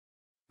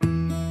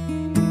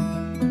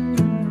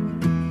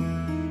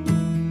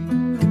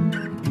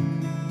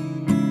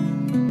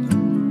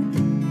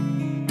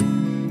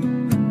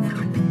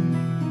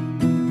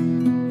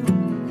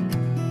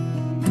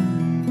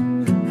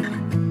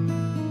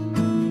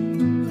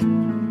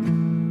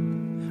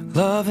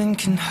Loving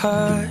can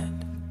hurt.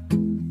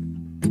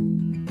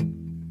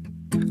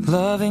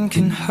 Loving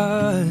can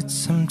hurt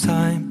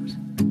sometimes,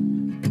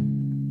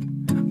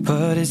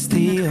 but it's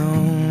the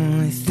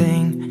only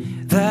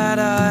thing that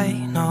I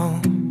know.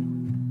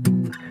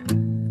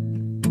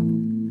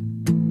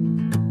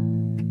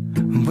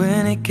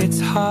 When it gets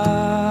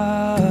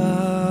hard,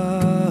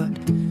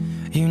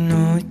 you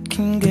know it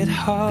can get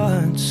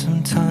hard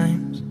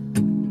sometimes.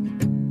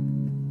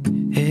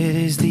 It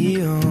is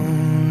the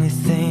only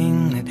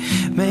thing that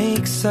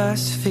makes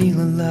us feel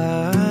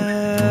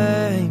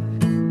alive.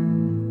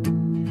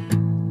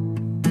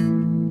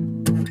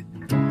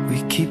 We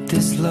keep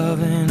this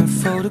love in a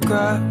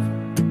photograph.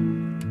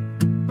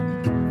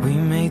 We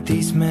made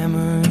these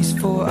memories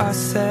for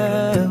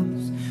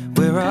ourselves,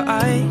 where our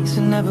eyes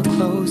are never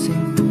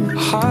closing, our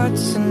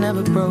hearts are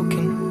never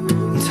broken,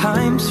 and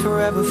time's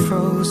forever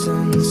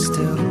frozen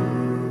still.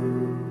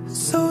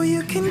 So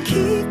you can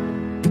keep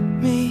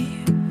me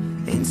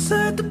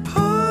inside the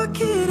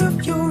pocket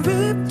of your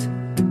ripped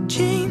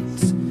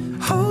jeans,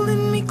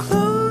 holding me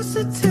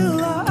closer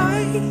till our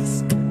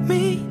eyes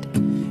meet.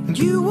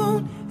 You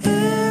won't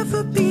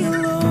ever be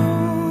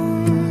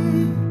alone.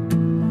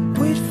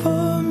 Wait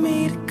for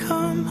me to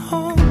come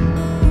home.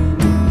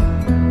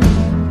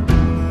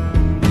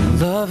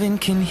 Loving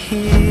can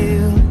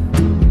heal.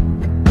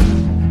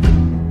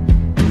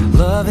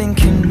 Loving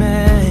can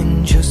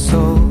mend your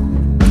soul,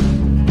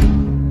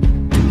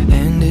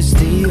 and it's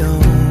the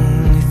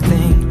only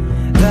thing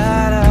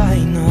that I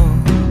know.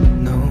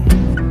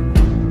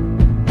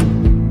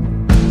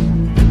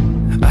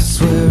 I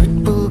swear it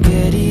will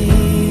get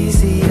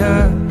easier.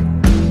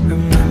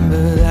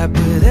 Remember that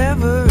with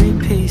every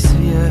piece of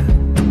you.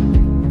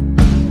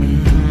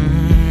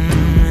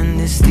 And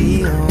it's the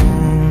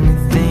only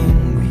thing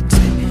we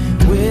take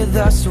with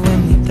us when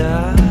we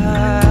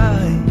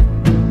die.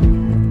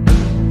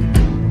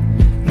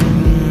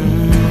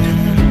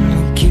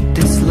 We keep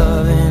this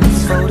love in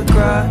its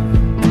photograph.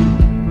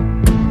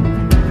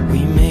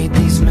 We made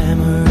these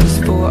memories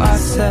for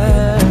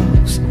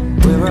ourselves,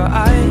 where our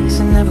eyes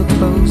are never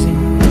closing,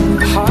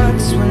 our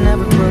hearts were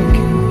never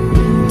broken,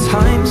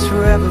 time's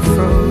forever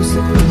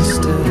frozen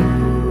still.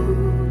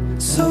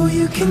 So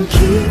you can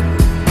keep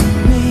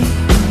me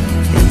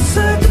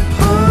inside the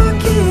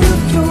pocket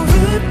of your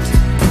ripped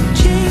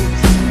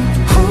jeans,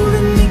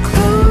 holding me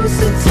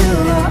closer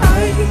till our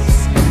eyes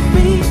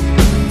meet.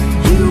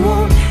 You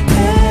won't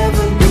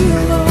ever be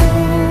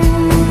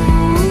alone.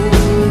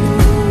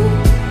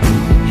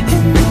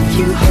 And if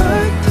you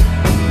hurt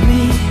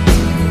me,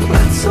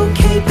 that's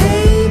okay,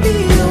 baby.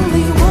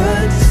 Only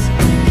words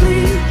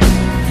bleed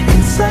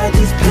inside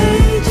these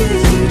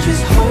pages. You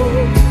just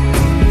hold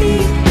me.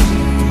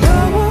 I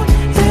won't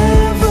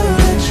ever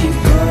let you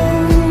go.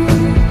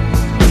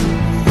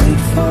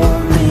 Wait for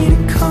me to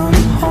come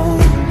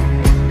home.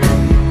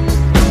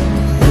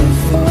 Wait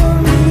for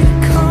me to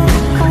come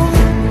home.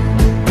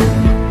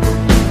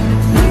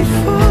 Wait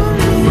for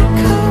me to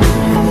come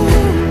home.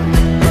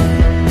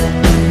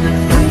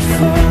 Wait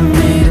for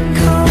me to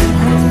come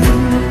home.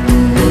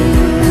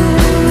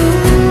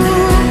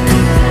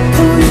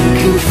 Oh, you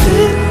can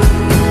fit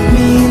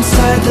me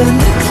inside the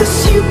necklace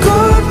you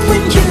got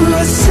when you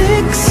were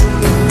 16,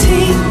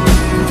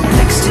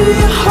 next to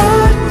your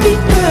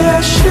heartbeat where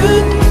I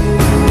should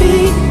be.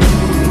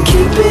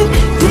 Keep it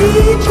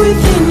deep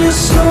within your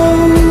soul.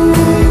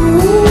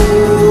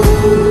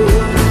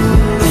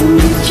 And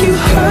if you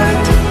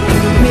hurt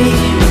me,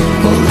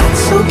 well,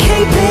 that's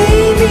okay,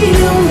 baby.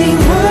 Only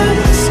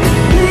words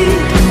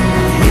bleed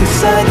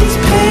inside these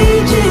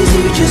pages.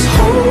 You just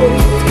hold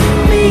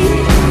me.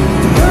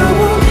 I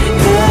won't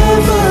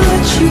ever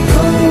let you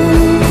go.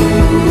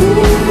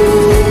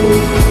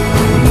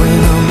 When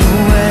I'm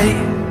away,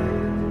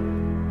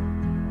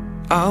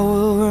 I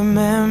will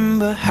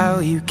remember how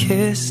you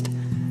kissed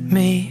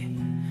me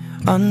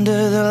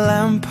under the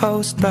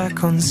lamppost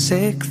back on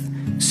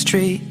 6th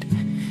Street,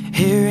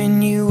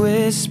 hearing you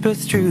whisper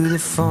through the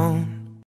phone.